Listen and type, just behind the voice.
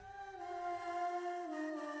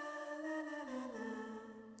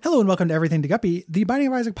Hello and welcome to Everything to Guppy, the Binding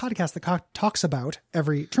of Isaac podcast that talks about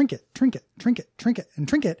every trinket in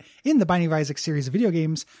the Binding of Isaac series of video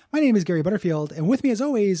games. My name is Gary Butterfield, and with me as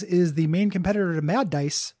always is the main competitor to Mad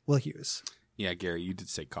Dice, Will Hughes. Yeah, Gary, you did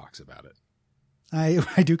say cocks about it.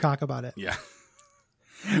 I do cock about it. Yeah.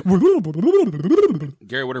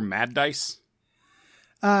 Gary, what are Mad Dice?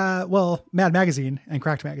 Well, Mad Magazine and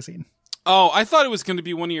Cracked Magazine. Oh, I thought it was going to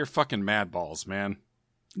be one of your fucking Mad Balls, man.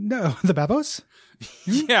 No, the Babos?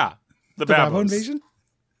 Yeah, the Babo invasion?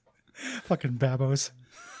 Fucking Babos.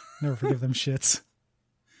 Never forgive them shits.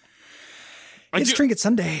 It's Trinket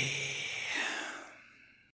Sunday.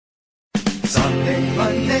 Sunday,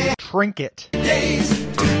 Monday, Trinket. days,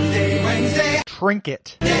 Tuesday, Wednesday,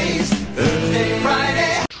 Trinket. days, Thursday,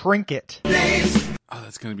 Friday, Trinket. days. Oh,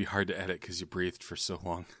 that's going to be hard to edit because you breathed for so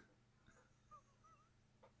long.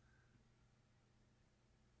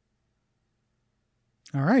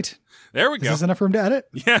 All right. There we go. Is this enough room to edit?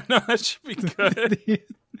 Yeah, no, that should be good.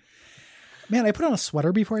 Man, I put on a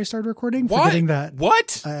sweater before I started recording. What? Forgetting that.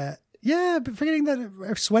 What? Yeah, but forgetting that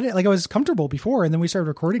I sweated. Like I was comfortable before, and then we started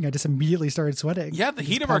recording. I just immediately started sweating. Yeah, the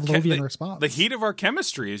Just heat of our response. the heat of our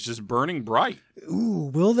chemistry is just burning bright.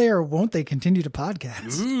 Ooh, will they or won't they continue to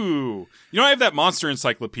podcast? Ooh, I have that monster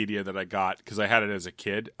encyclopedia that I got because I had it as a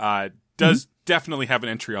kid. Does definitely have an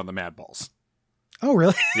entry on the Mad Balls. Oh,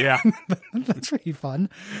 really? Yeah. That's pretty fun.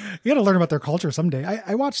 You got to learn about their culture someday.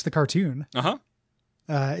 I watched the cartoon. Uh-huh.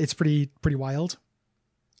 It's pretty wild.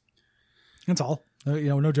 That's all.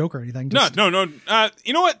 No joke or anything. No.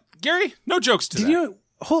 You know what, Gary? No jokes to that. You know?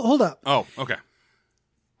 Hold up. Oh, okay.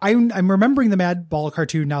 I'm remembering the Mad Ball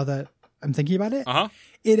cartoon now that I'm thinking about it. Uh-huh.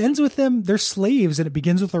 It ends with them. They're slaves, and it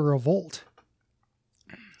begins with a revolt.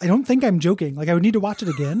 I don't think I'm joking. Like I would need to watch it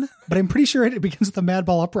again, but I'm pretty sure it begins with the Mad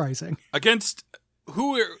Ball uprising. Against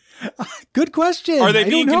who? Good question. Are they I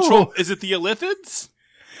being don't know. controlled? Is it the Illithids?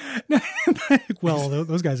 Well,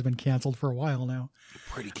 those guys have been canceled for a while now.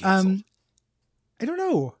 Pretty canceled. I don't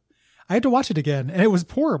know. I had to watch it again, and it was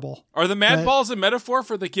horrible. Are the Mad Balls a metaphor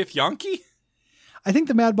for the Githyanki? I think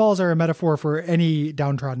the Mad Balls are a metaphor for any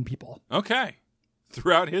downtrodden people. Okay.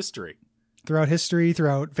 Throughout history. Throughout history,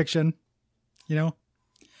 throughout fiction, throughout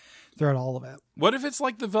all of it. What if it's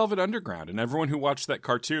like the Velvet Underground and everyone who watched that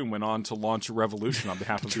cartoon went on to launch a revolution on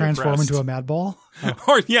behalf of the Transform oppressed? into a Mad Ball? Oh.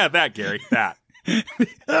 Or, yeah, that, Gary, that.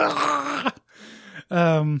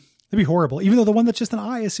 That'd be horrible. Even though the one that's just an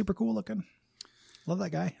eye is super cool looking. Love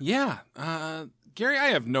that guy. Yeah. Gary, I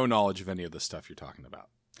have no knowledge of any of the stuff you're talking about.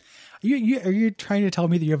 Are you trying to tell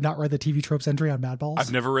me that you have not read the TV Tropes entry on Mad Balls?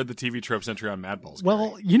 I've never read the TV Tropes entry on Mad Balls.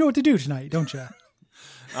 Well, you know what to do tonight, don't you?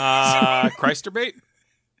 Christerbait?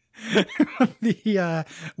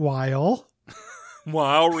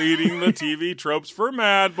 While reading the TV Tropes for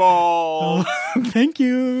Mad Balls. Thank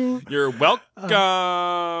you. You're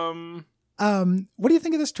welcome. What do you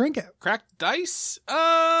think of this trinket? Cracked dice?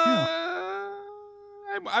 I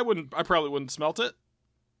probably wouldn't smelt it.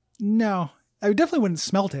 No, I definitely wouldn't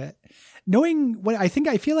smelt it. Knowing what I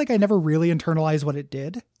feel like I never really internalized what it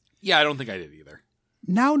did. Yeah, I don't think I did either.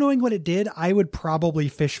 Now knowing what it did, I would probably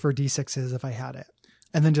fish for D6s if I had it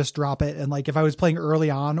and then just drop it. And like, if I was playing early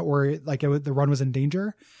on or like the run was in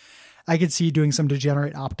danger, I could see doing some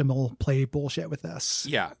degenerate optimal play bullshit with this.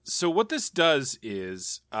 Yeah. So what this does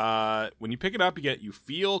is, when you pick it up, you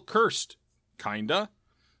feel cursed, kinda.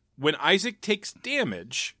 When Isaac takes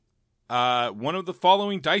damage, one of the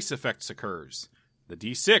following dice effects occurs. The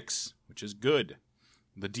D6, which is good.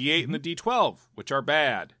 The D8 and the D12, which are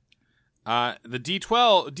bad. The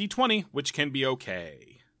D20, which can be okay.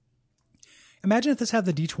 Imagine if this had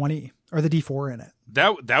the D20 or the D4 in it.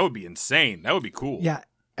 That would be insane. That would be cool. Yeah.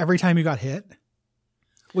 Every time you got hit.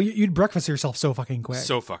 Well, you'd breakfast yourself so fucking quick.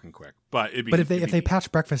 So fucking quick. But it'd be. But if they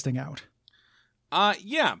patch breakfasting out.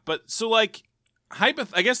 Yeah. But so like, I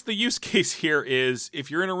guess the use case here is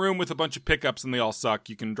if you're in a room with a bunch of pickups and they all suck,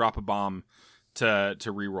 you can drop a bomb to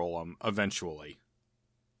re-roll them eventually.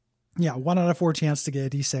 Yeah, 1 out of 4 chance to get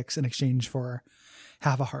a D6 in exchange for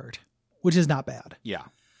half a heart, which is not bad. Yeah.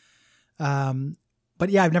 But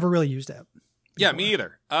yeah, I've never really used it. Yeah, me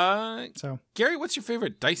either. So Gary, what's your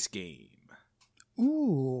favorite dice game?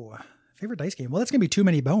 Ooh, favorite dice game. Well, that's gonna be Too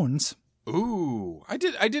Many Bones. Ooh, I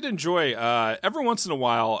did enjoy. Every once in a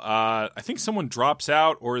while, I think someone drops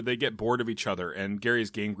out or they get bored of each other, and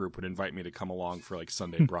Gary's game group would invite me to come along for like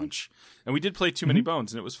Sunday brunch, and we did play Too Many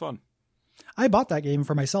Bones, and it was fun. I bought that game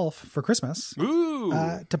for myself for Christmas. Ooh,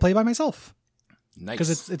 to play by myself. Nice,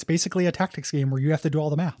 because it's basically a tactics game where you have to do all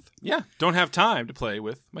the math. Yeah, don't have time to play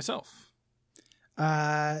with myself.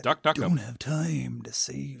 Duck. Don't have time to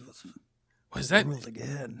save. Was that World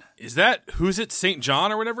again. Is that who's it? St.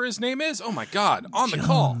 John or whatever his name is? Oh my God! On the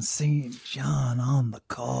call. St. John on the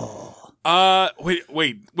call.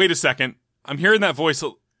 Wait a second. I'm hearing that voice.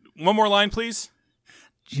 One more line, please.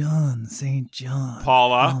 John St. John.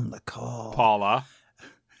 Paula. on the call. Paula.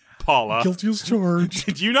 Guilty as charged.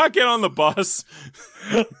 Did you not get on the bus?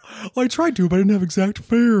 I tried to, but I didn't have exact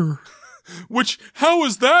fare. How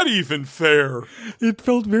is that even fair? It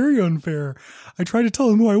felt very unfair. I tried to tell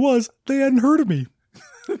them who I was. They hadn't heard of me.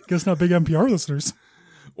 Guess not big NPR listeners.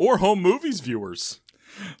 Or home movies viewers.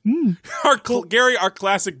 Gary, our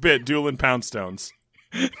classic bit, dueling poundstones.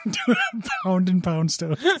 Pound and pound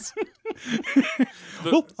stones.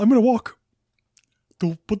 Well, I'm going to walk.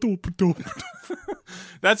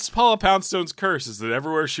 That's Paula Poundstone's curse, is that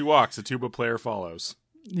everywhere she walks, a tuba player follows.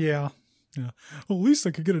 Yeah. Well, at least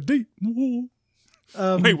I could get a date.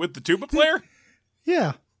 Wait, with the tuba player?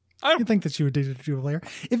 Yeah. I You think that you would date a tuba player?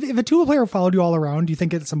 If a tuba player followed you all around, do you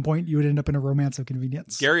think at some point you would end up in a romance of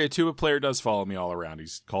convenience? Gary, a tuba player does follow me all around.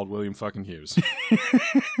 He's called William fucking Hughes.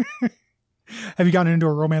 Have you gotten into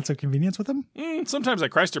a romance of convenience with him? Sometimes I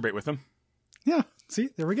Christerbait with him. Yeah. See,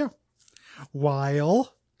 there we go.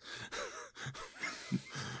 While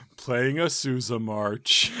Playing a Sousa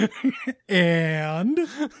march. and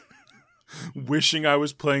Wishing I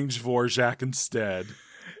was playing Dvorak instead.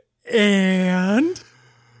 and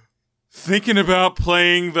Thinking about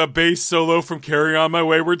playing the bass solo from Carry On My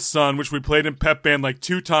Wayward Son, which we played in Pep Band like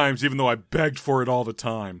 2 times, even though I begged for it all the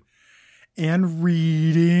time. and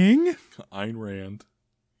reading. Ayn Rand.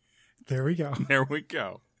 There we go. There we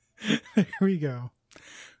go. There we go.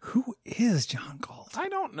 Who is John Galt? I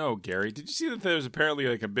don't know, Gary. Did you see that there's apparently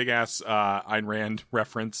like a big ass Ayn Rand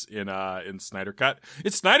reference in Snyder Cut?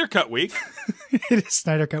 It's Snyder Cut week. It is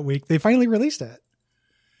Snyder Cut week. They finally released it.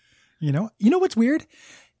 You know what's weird?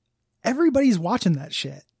 Everybody's watching that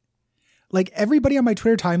shit. Like everybody on my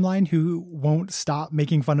Twitter timeline who won't stop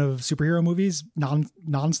making fun of superhero movies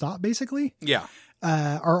nonstop, basically. Yeah.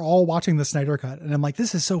 Are all watching the Snyder Cut, and I'm like,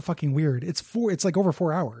 this is so fucking weird. It's like over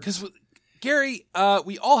 4 hours. Because Gary,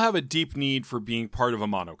 we all have a deep need for being part of a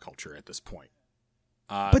monoculture at this point.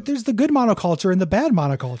 But there's the good monoculture and the bad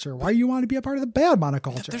monoculture. Why do you want to be a part of the bad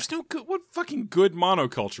monoculture? There's no good. What fucking good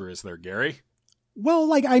monoculture is there, Gary? Well,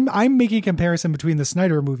 like I'm making a comparison between the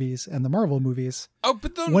Snyder movies and the Marvel movies. Oh,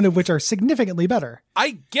 but then, one of which are significantly better.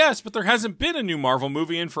 I guess, but there hasn't been a new Marvel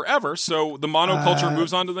movie in forever, so the monoculture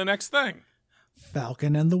moves on to the next thing.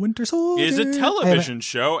 Falcon and the Winter Soldier Is a television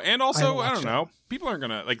show, and also I don't know. People aren't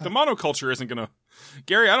gonna like the monoculture isn't gonna.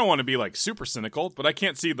 Gary, I don't want to be like super cynical, but I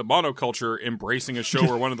can't see the monoculture embracing a show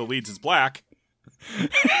where one of the leads is black.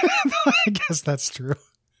 I guess that's true.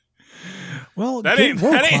 Well, that ain't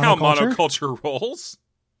how monoculture rolls.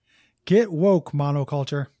 Get woke,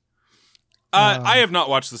 monoculture. I have not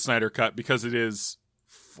watched the Snyder Cut because it is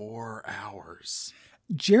 4 hours.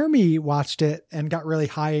 Jeremy watched it and got really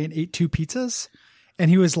high and ate 2 pizzas,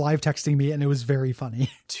 and he was live texting me, and it was very funny.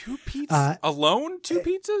 2 pizzas alone? 2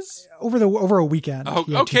 pizzas over a weekend. Oh,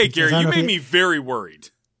 okay, Gary, you made me very worried.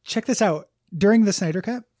 Check this out. During the Snyder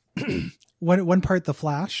Cut, one part, the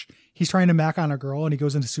Flash, he's trying to mac on a girl, and he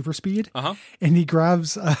goes into super speed, and he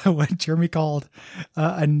grabs what Jeremy called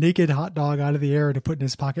a naked hot dog out of the air to put in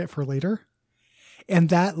his pocket for later. And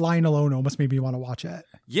that line alone almost made me want to watch it.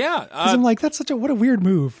 Yeah. Because I'm like, that's what a weird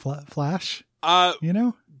move, Flash. You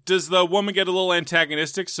know? Does the woman get a little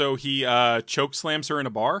antagonistic so he choke slams her in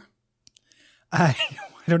a bar? I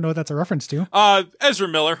don't know what that's a reference to. Ezra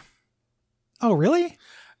Miller. Oh, really? You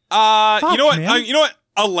know what? You know what?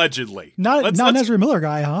 Allegedly. Not an Ezra Miller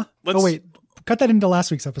guy, huh? Oh, wait. Cut that into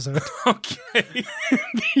last week's episode. Okay.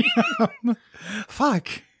 Fuck.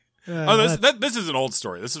 This is an old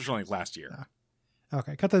story. This is from like last year.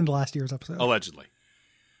 Okay. Cut that into last year's episode. Allegedly.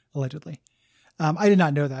 I did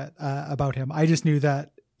not know that about him. I just knew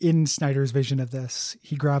that in Snyder's vision of this,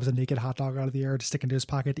 he grabs a naked hot dog out of the air to stick into his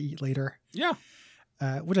pocket to eat later. Yeah.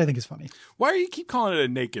 Which I think is funny. Why do you keep calling it a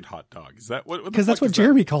naked hot dog? Is that what? Because that's what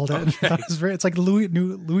Jeremy called it. Okay. It's like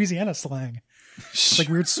Louisiana slang. It's like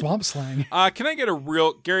weird swamp slang. Can I get a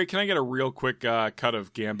real quick cut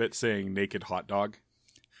of Gambit saying naked hot dog?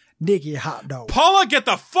 Naked hot dog. Paula, get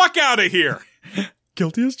the fuck out of here!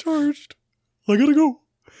 Guilty as charged. I gotta go.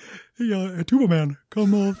 Hey, Tuba Man,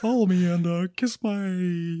 come follow me and kiss my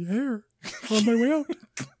hair on my way out.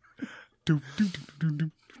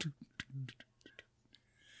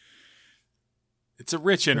 It's a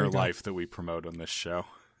rich inner life that we promote on this show.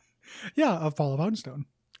 Yeah, of Paula Poundstone.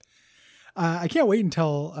 I can't wait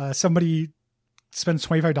until somebody spends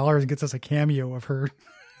 $25 and gets us a cameo of her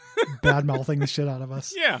bad mouthing the shit out of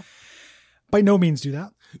us. Yeah. By no means do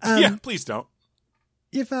that. Yeah, please don't.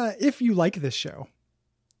 if you like this show,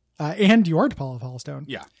 and you aren't Paula Paulstone,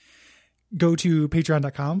 Yeah. go to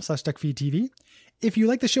patreon.com/duckfeedtv. If you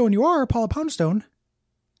like the show and you are Paula Poundstone,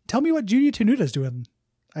 tell me what Judy Tenuta's doing.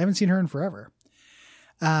 I haven't seen her in forever.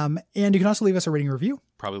 And you can also leave us a rating review.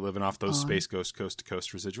 Probably living off those Space Ghost Coast to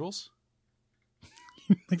Coast residuals.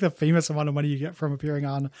 Like the famous amount of money you get from appearing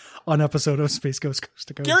on an episode of Space Ghost Coast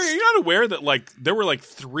to Coast. Gary, are you not aware that like there were like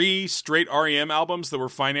 3 straight REM albums that were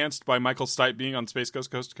financed by Michael Stipe being on Space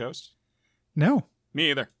Ghost Coast to Coast? No.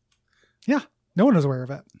 Me either. Yeah. No one was aware of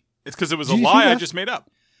it. It's because it was Did a you lie see I that? just made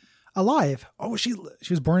up. Alive. Oh, she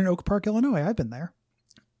was born in Oak Park, Illinois. I've been there.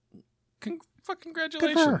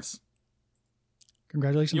 Congratulations.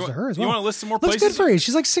 Congratulations to her as well. You want to list some more Looks places? good for her age.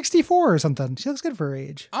 She's like 64 or something. She looks good for her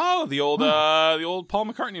age. Oh, the old Paul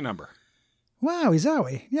McCartney number. Wow,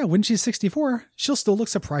 zowie. Yeah, when she's 64, she'll still look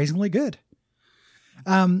surprisingly good.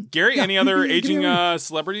 Gary, Yeah, any other give aging me a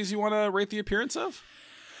celebrities you want to rate the appearance of?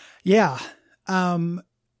 Yeah.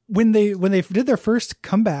 When they did their first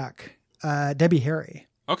comeback, Debbie Harry.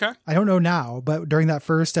 Okay. I don't know now, but during that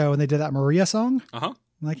first when they did that Maria song, Uh-huh.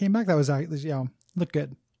 when I came back, that was looked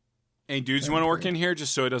good. Hey, dudes, you want to work in here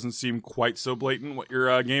just so it doesn't seem quite so blatant what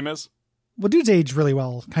your game is? Well, dude's aged really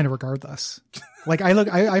well, kind of regardless. Like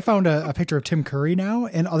I found a picture of Tim Curry now,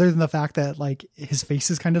 and other than the fact that like his face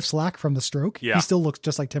is kind of slack from the stroke, Yeah. he still looks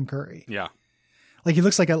just like Tim Curry. Yeah. Like he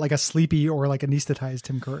looks like a sleepy or like anesthetized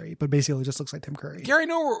Tim Curry, but basically just looks like Tim Curry. Gary, I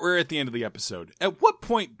know we're at the end of the episode. At what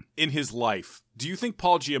point in his life do you think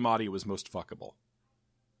Paul Giamatti was most fuckable?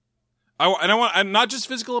 And not just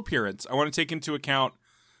physical appearance. I want to take into account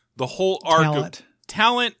the whole arc of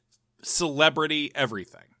talent, celebrity,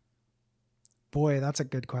 everything. Boy, that's a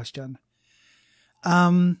good question.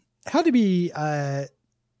 How to be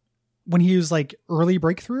when he was like early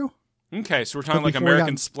breakthrough? Okay, so we're talking But like before he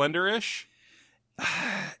American got- Splendor-ish?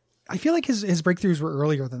 I feel like his breakthroughs were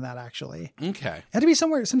earlier than that, actually. Okay. It had to be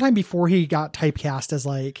sometime before he got typecast as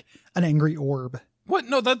like an angry orb. What?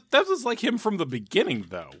 No, that was like him from the beginning,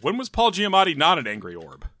 though. When was Paul Giamatti not an angry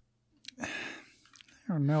orb? I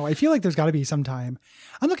don't know. I feel like there's got to be some time.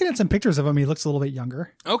 I'm looking at some pictures of him. He looks a little bit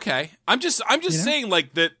younger. Okay. I'm just saying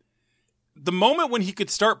like that the moment when he could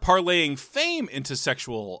start parlaying fame into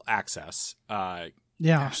sexual access,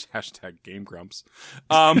 Yeah. hashtag Game Grumps.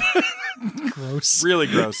 Gross. Really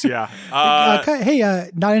gross, yeah. Hey,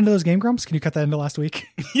 not into those Game Grumps? Can you cut that into last week?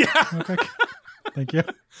 Yeah. Real quick? Thank you.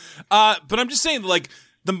 But I'm just saying, like,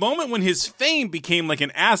 the moment when his fame became like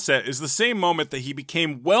an asset is the same moment that he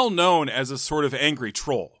became well known as a sort of angry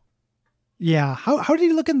troll. Yeah. How did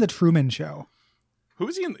he look in the Truman Show? Who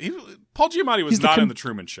was he in? Paul Giamatti was He's the not in the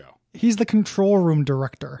Truman Show. He's the control room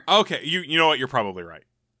director. Okay, you know what? You're probably right.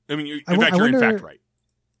 I mean, I you're in wonder- fact right.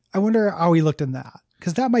 I wonder how he looked in that.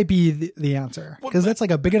 Because that might be the answer. Because that's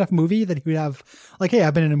like a big enough movie that he would have, like, hey,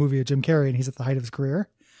 I've been in a movie with Jim Carrey and he's at the height of his career.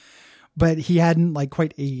 But he hadn't like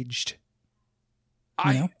quite aged.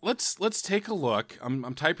 You know? Let's take a look.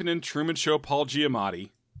 I'm typing in Truman Show Paul Giamatti.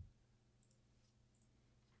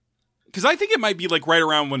 Because I think it might be like right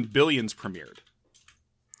around when Billions premiered.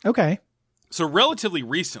 Okay. So relatively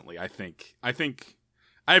recently, I think. I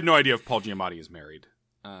have no idea if Paul Giamatti is married.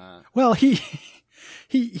 Well, he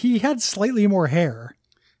had slightly more hair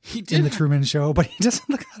He did. in the Truman Show, but he doesn't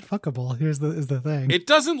look that fuckable. Is the thing. It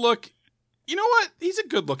doesn't look. You know what? He's a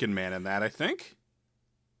good-looking man in that, I think.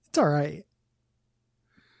 It's all right.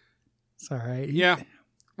 It's all right. Yeah.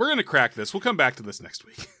 We're going to crack this. We'll come back to this next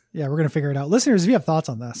week. Yeah, we're going to figure it out. Listeners, if you have thoughts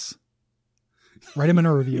on this, write them in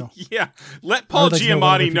a review. Yeah. Let Paul would like to know what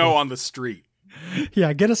other Giamatti know people- on the street.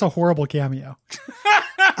 Yeah, get us a horrible cameo.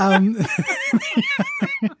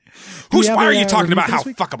 Whose have why a, are you talking review about for how this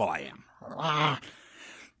week? fuckable I am?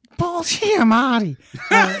 Paul Giamatti.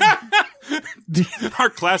 Our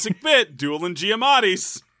classic bit, dueling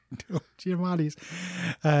Giamattis. Giamatti's.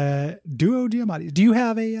 Duo Giamatti's. Do you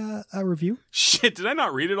have a review? Shit, did I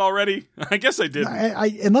not read it already? I guess I didn't.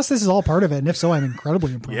 Unless this is all part of it, and if so, I'm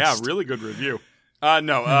incredibly Yeah, impressed. really good review.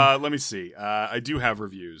 No, let me see. I do have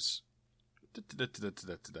reviews.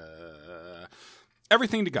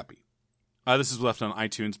 Everything to Guppy. This is left on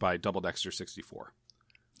iTunes by Double Dexter 64.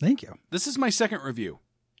 Thank you. This is my second review.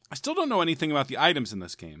 I still don't know anything about the items in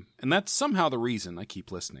this game, and that's somehow the reason I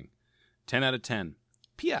keep listening. 10 out of 10.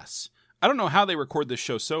 P.S. I don't know how they record this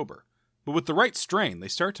show sober, but with the right strain, they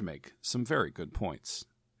start to make some very good points.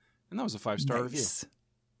 And that was a 5-star review.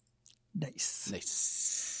 Nice.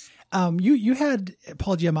 Nice. You had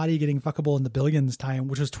Paul Giamatti getting fuckable in the Billions time,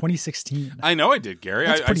 which was 2016. I know I did, Gary.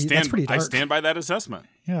 That's I pretty dark. stand by that assessment.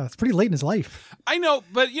 Yeah, it's pretty late in his life. I know,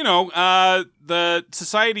 but the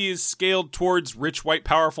society is scaled towards rich, white,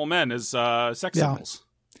 powerful men as sex Yeah. symbols.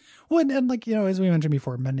 Well, and like, you know, as we mentioned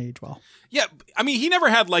before, men age well. Yeah, I mean, he never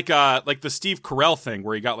had like the Steve Carell thing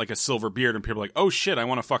where he got like a silver beard and people are like, oh shit, I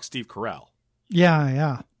want to fuck Steve Carell.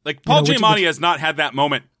 Yeah. Like Paul You know, Giamatti has not had that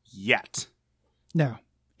moment yet. No,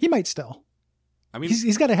 he might still. I mean,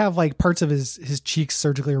 He's got to have like parts of his cheeks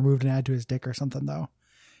surgically removed and add to his dick or something though.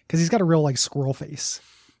 Because he's got a real like squirrel face.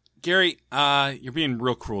 Gary, you're being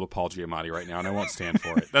real cruel to Paul Giamatti right now, and I won't stand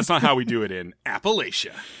for it. That's not how we do it in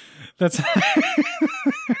Appalachia. That's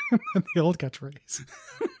the old catchphrase.